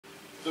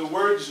The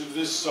words of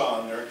this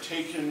song are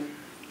taken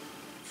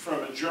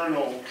from a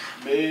journal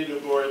made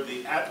aboard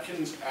the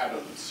Atkins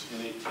Adams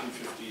in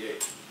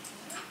 1858.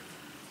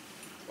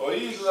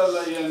 Oíd la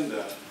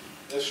leyenda,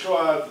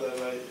 estuad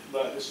la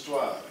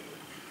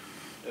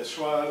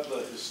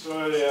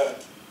historia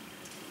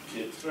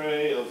que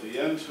trae el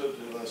viento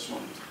de las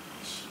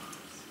montañas.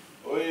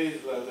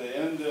 Oíd la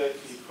leyenda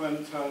que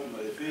cuentan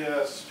las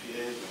vías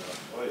piedra.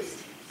 Oíd.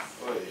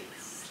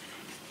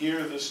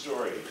 Hear the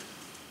story.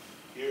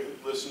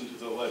 Listen to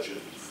the legend.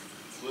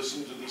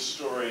 Listen to the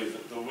story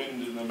that the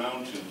wind in the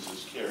mountains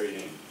is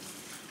carrying.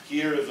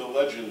 Hear the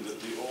legend that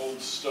the old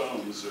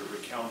stones are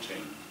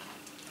recounting.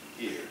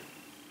 Hear.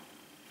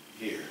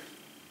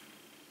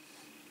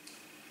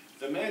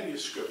 The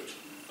manuscript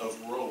of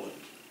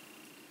Roland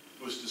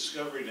was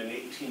discovered in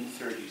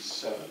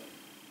 1837.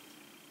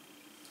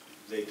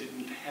 They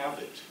didn't have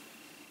it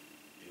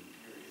in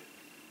period.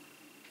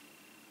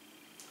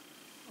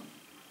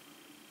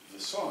 The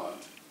song,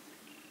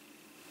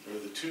 or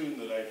the tune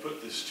that I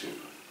put this to,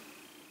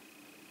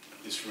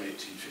 is from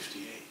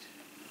 1858.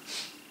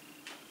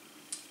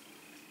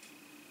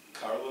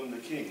 Carlin the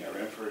King, our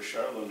Emperor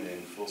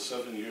Charlemagne, full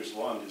 7 years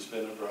long, has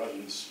been abroad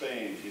in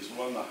Spain. He's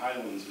won the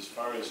highlands as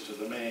far as to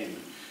the main.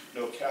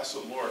 No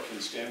castle more can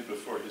stand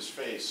before his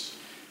face.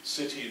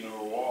 City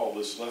nor wall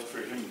is left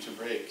for him to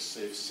break,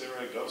 save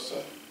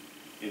Saragossa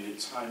in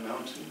its high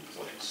mountain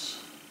place.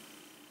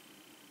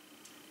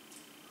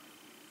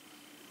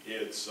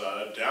 It's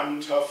a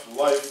damn tough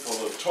life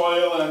full of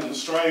toil and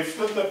strife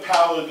that the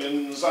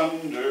paladins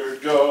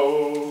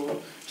undergo.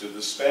 To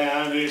the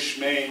Spanish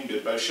main,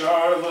 bid by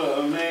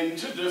Charlemagne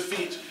to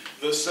defeat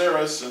the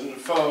Saracen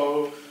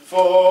foe.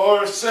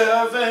 For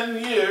 7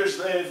 years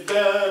they've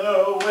been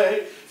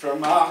away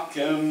from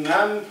Aachen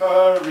and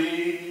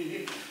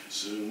Paris.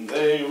 Soon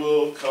they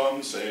will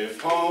come safe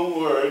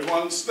homeward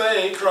once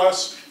they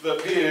cross the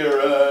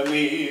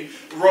Pyrenees.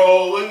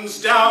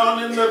 Roland's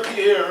down in the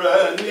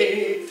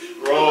Pyrenees.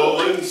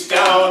 Roland's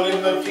down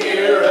in the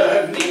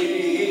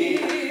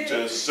Pyrenees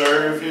to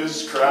serve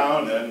his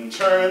crown and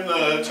turn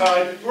the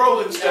tide.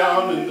 Roland's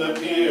down in the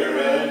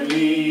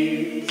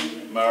Pyrenees.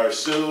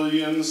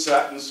 Marsilian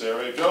sat in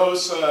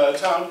Saragossa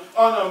town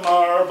on a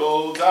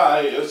marble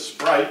dais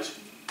bright.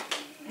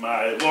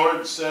 My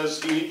lord, says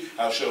he,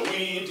 how shall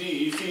we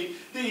defeat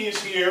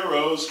these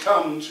heroes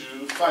come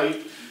to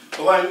fight?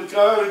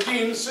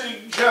 Blancardine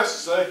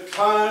suggests a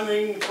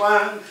cunning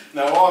plan.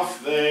 Now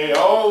off they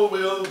all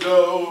will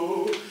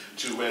go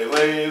to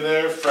waylay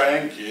their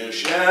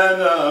Frankish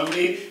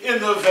enemy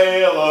in the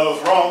vale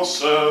of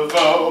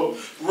Roncevaux.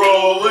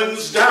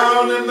 Roland's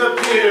down in the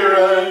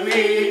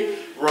Pyrenees.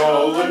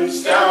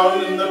 Roland's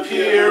down in the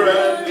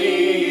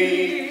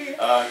Pyrenees.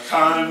 A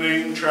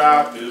cunning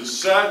trap is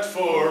set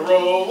for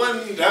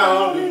Roland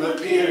down in the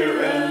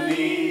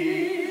Pyrenees.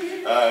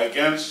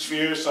 Against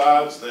fierce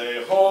odds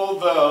they hold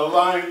the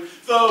line,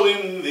 though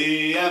in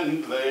the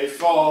end they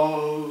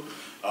fall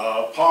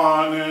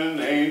upon an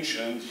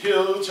ancient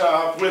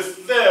hilltop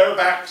with their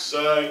backs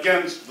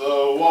against the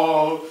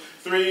wall.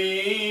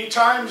 3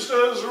 times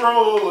does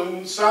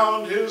Roland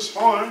sound his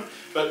horn,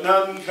 but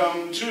none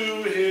come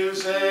to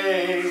his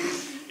aid.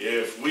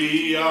 If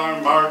we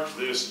are marked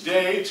this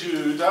day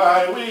to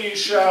die, we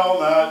shall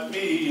not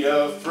be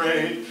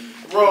afraid.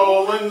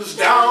 Roland's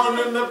down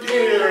in the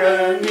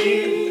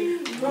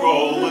Pyrenees.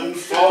 Roland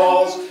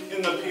falls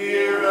in the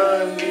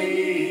Pyrenees.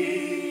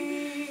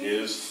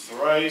 His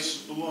thrice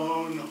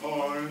blown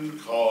horn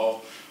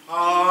call,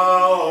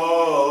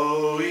 Aoi,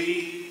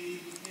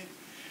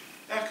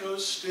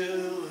 echoes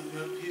still